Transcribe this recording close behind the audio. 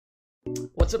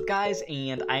What's up guys,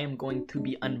 and I am going to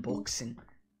be unboxing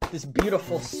this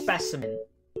beautiful specimen,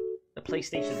 the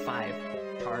PlayStation 5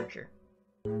 charger,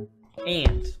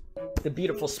 and the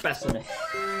beautiful specimen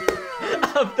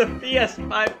of the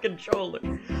PS5 controller.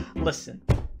 Listen,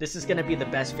 this is gonna be the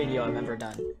best video I've ever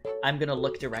done. I'm gonna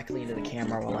look directly into the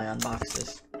camera while I unbox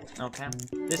this, okay?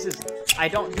 I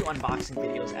don't do unboxing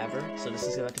videos ever, so this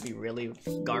is about to be really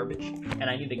garbage, and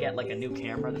I need to get like a new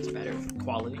camera that's better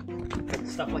quality,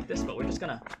 stuff like this, but we're just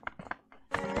gonna...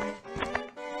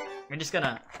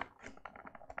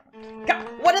 God,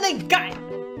 what do they got?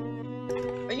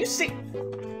 Are you sick?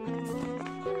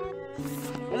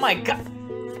 Oh my god.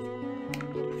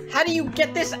 How do you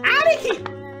get this out of here?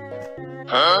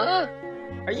 Huh?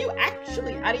 Are you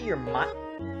actually out of your mind?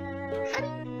 How do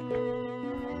you...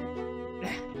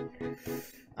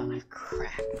 Oh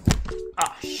crap.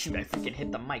 Oh shoot, I freaking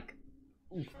hit the mic.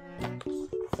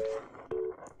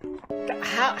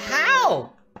 How?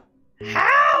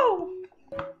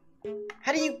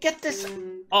 How do you get this?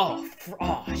 Oh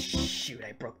shoot,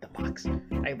 I broke the box.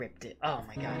 I ripped it. Oh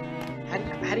my god.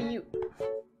 How do you?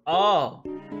 Oh,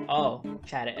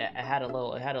 chat, it had a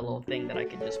little thing that I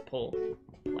could just pull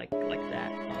like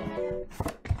that.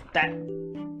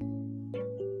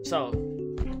 So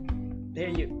there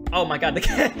you. Oh my god, the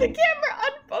camera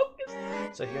unfocused.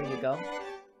 So here you go.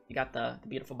 You got the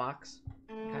beautiful box.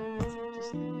 Okay.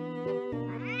 Just...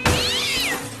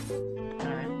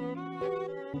 Alright.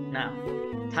 Now,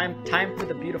 time for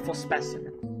the beautiful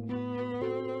specimen.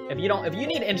 If you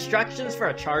need instructions for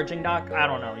a charging dock, I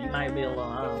don't know. You might be a little,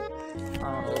 I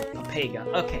don't know, a pagan.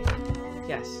 Okay.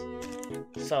 Yes.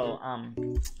 So,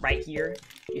 right here,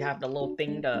 you have the little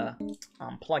thing to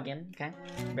plug in. Okay.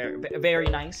 Very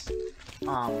nice.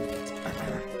 God.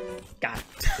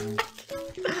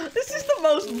 This is the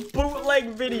most bootleg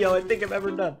video I think I've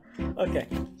ever done. Okay.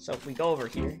 So if we go over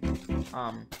here,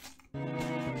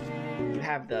 you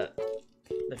have the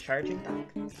charging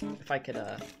dock. If I could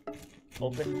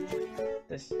open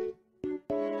this.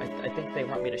 I think they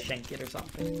want me to shank it or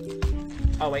something.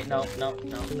 Oh wait, no,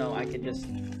 I could just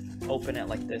open it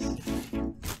like this.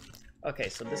 Okay,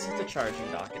 so this is the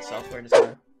charging dock itself. We're just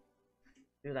gonna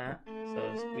do that. So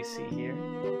as we see here,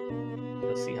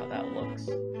 you'll see how that looks.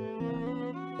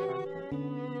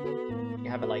 You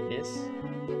have it like this.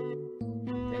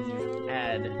 Then you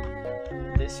add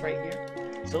this right here.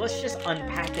 So let's just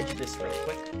unpackage this real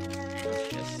quick. Let's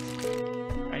just...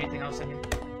 Anything else in here?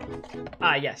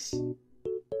 Ah, yes.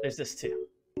 There's this too.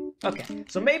 Okay,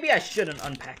 so maybe I shouldn't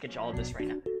unpackage all of this right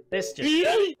now. This just...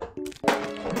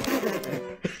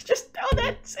 Just throw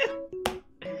that too!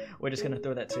 We're just gonna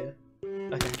throw that too?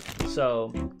 Okay,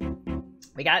 so...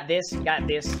 We got this.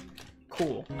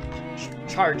 Cool.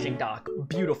 Charging dock.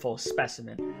 Beautiful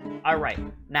specimen. Alright,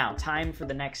 now, time for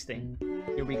the next thing.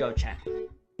 Here we go, chat.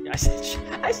 I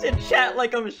said chat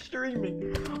like I'm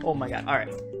streaming. Oh my god.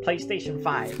 Alright. PlayStation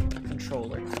 5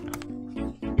 controller.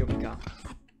 Here we go.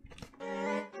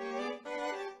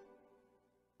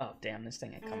 Oh damn, this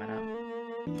thing ain't coming out.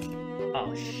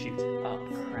 Oh shoot. Oh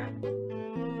crap.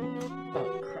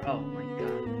 Oh my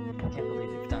god. I can't believe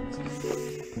we've done this.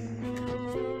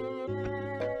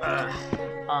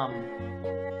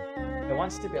 It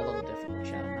wants to be a little difficult,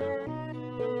 chat.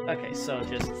 Okay, so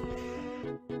just...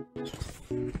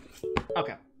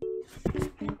 Okay.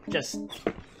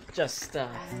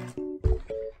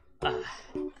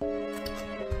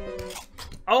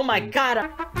 Oh my god!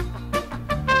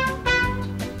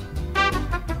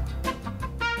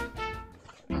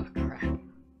 Oh crap.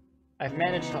 I've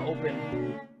managed to open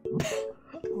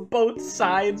both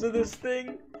sides of this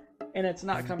thing, and it's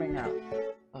not coming out.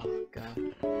 Oh god.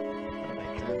 What have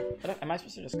I done? Am I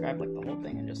supposed to just grab like the whole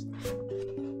thing and just...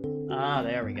 Ah,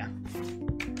 there we go.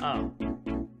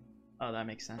 Oh, that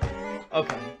makes sense.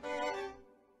 Okay.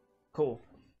 Cool.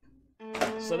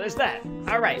 So there's that.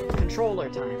 Alright, controller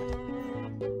time.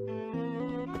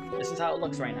 This is how it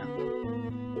looks right now.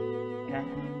 Okay?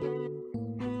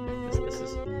 This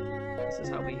is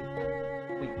how we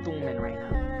zoom in right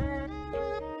now.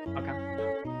 Okay.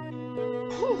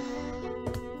 Whew.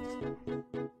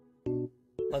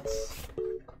 Let's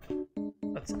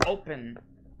open.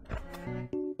 Oh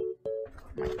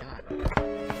my god.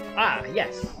 Ah,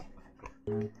 yes.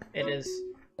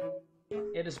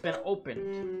 It has been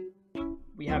opened.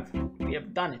 We have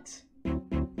done it.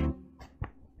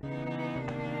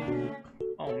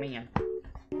 Oh man.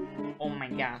 Oh my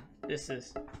god. This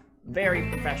is very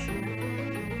professional.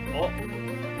 Oh.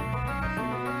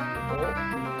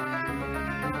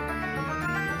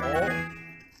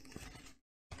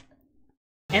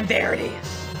 And there it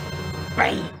is.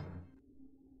 Bam!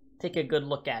 Take a good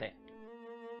look at it.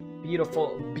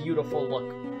 Beautiful, beautiful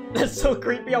look. That's so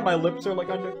creepy how my lips are like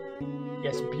under.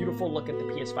 Yes, beautiful look at the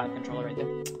PS5 controller right there.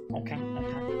 Okay,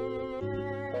 okay.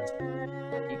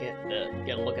 You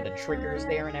get a look at the triggers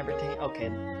there and everything. Okay,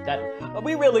 that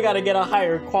we really gotta get a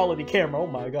higher quality camera. Oh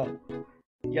my god.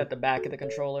 You got the back of the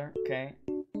controller. Okay.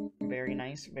 Very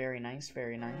nice, very nice,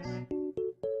 very nice.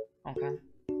 Okay.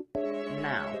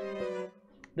 Now,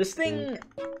 this thing,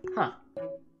 huh?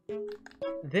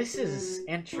 This is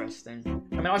interesting.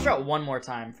 I mean, I'll show it one more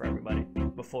time for everybody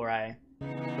before I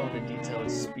go into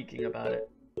details speaking about it.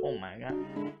 Oh my god.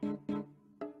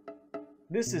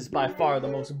 This is by far the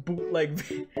most bootleg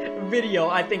video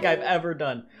I think I've ever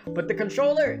done. But the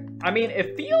controller, I mean,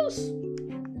 it feels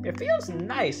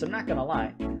nice, I'm not gonna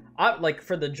lie. Like,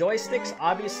 for the joysticks,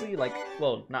 obviously, like,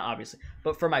 well, not obviously,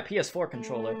 but for my PS4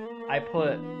 controller, I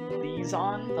put these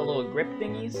on, the little grip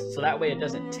thingies, so that way it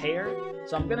doesn't tear.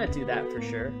 So I'm gonna do that for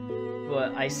sure.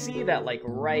 But I see that, like,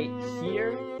 right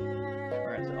here,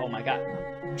 where is it? Oh my god.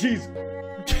 Jeez.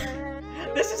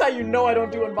 This is how you know I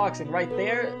don't do unboxing. Right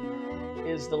there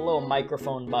is the little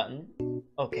microphone button.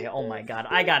 Okay, oh my god,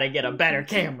 I gotta get a better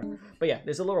camera. But yeah,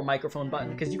 there's a little microphone button,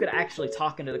 because you could actually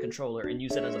talk into the controller and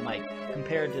use it as a mic,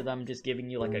 compared to them just giving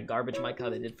you like a garbage mic, how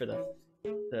they did for the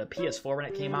PS4 when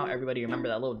it came out. Everybody remember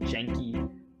that little janky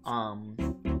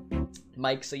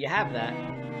mic, so you have that.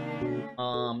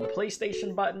 The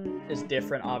PlayStation button is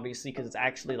different, obviously, because it's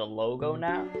actually the logo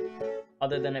now,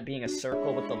 other than it being a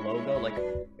circle with the logo. Like,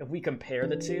 if we compare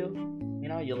the two, you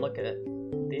know, you look at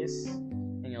this,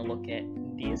 and you look at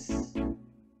this.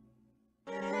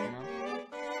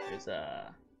 There's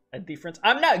a difference.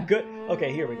 I'm not good.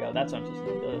 Okay, here we go. That's what I'm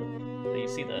supposed to do. So you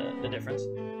see the difference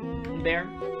there.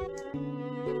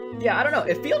 Yeah, I don't know.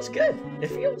 It feels good. It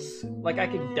feels like I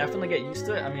could definitely get used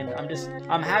to it. I mean,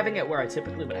 I'm having it where I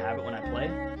typically would have it when I play.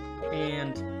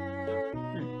 And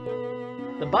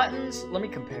the buttons, let me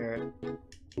compare it.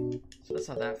 So that's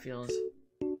how that feels.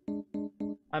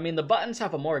 I mean, the buttons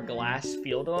have a more glass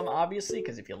feel to them, obviously,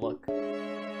 because if you look,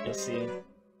 you'll see.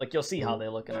 Like, you'll see how they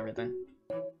look and everything.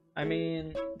 I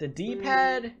mean, the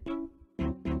D-pad,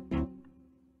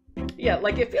 yeah,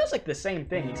 like, it feels like the same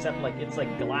thing, except, like, it's,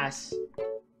 like, glass.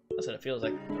 That's what it feels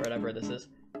like, or whatever this is.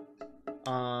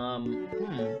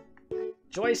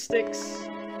 Joysticks,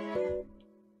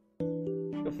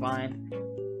 feel fine.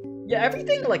 Yeah,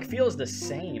 everything, like, feels the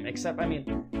same, except, I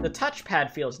mean, the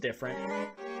touchpad feels different.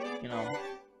 You know,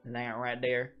 that right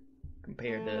there,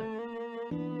 compared to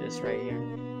this right here.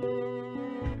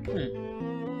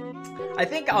 I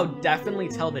think I'll definitely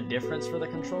tell the difference for the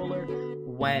controller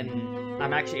when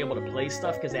I'm actually able to play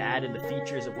stuff, because they added the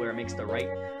features of where it makes the right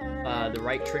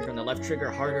trigger and the left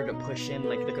trigger harder to push in.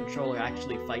 Like, the controller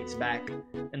actually fights back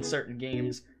in certain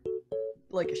games.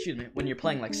 Like, excuse me, when you're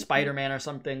playing like Spider-Man or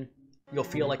something, you'll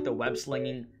feel like the web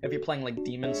slinging. If you're playing like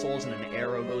Demon Souls and an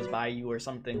arrow goes by you or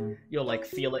something, you'll like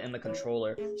feel it in the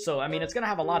controller. So I mean, it's gonna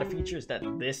have a lot of features that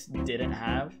this didn't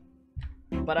have.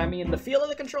 But I mean, the feel of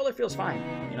the controller feels fine.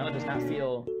 You know, it does not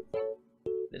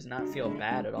feel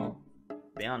bad at all. To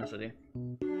be honest with you,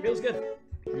 feels good.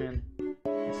 I mean,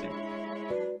 let's see.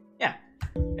 Yeah,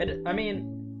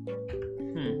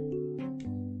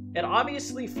 it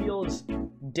obviously feels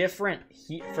different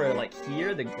for like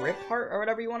here, the grip part or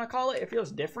whatever you want to call it. It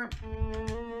feels different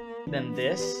than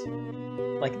this.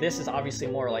 Like, this is obviously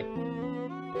more like,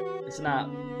 it's not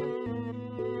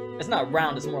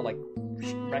round. It's more like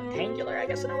rectangular, I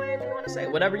guess, in a way, if you want to say,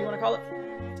 whatever you want to call it.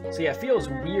 So yeah, it feels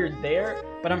weird there,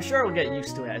 but I'm sure we'll get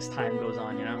used to it as time goes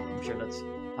on, you know? I'm sure that's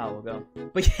how it will go.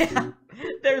 But yeah,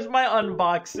 there's my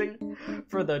unboxing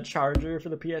for the charger for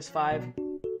the PS5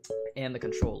 and the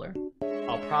controller.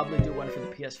 I'll probably do one for the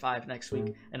PS5 next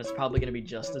week, and it's probably going to be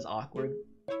just as awkward.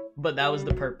 But that was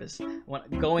the purpose.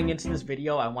 Going into this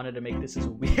video, I wanted to make this as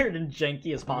weird and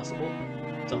janky as possible.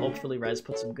 So hopefully Rez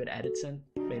put some good edits in.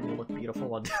 Made me look beautiful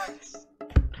while doing this.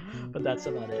 But that's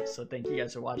about it. So thank you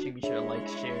guys for watching. Be sure to like,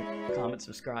 share, comment,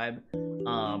 subscribe.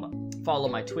 Follow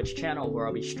my Twitch channel where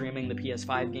I'll be streaming the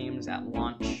PS5 games at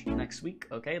launch next week.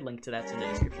 Okay, link to that's in the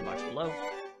description box below.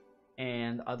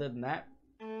 And other than that,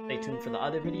 stay tuned for the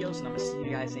other videos, and I'm going to see you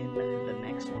guys in the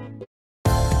next one.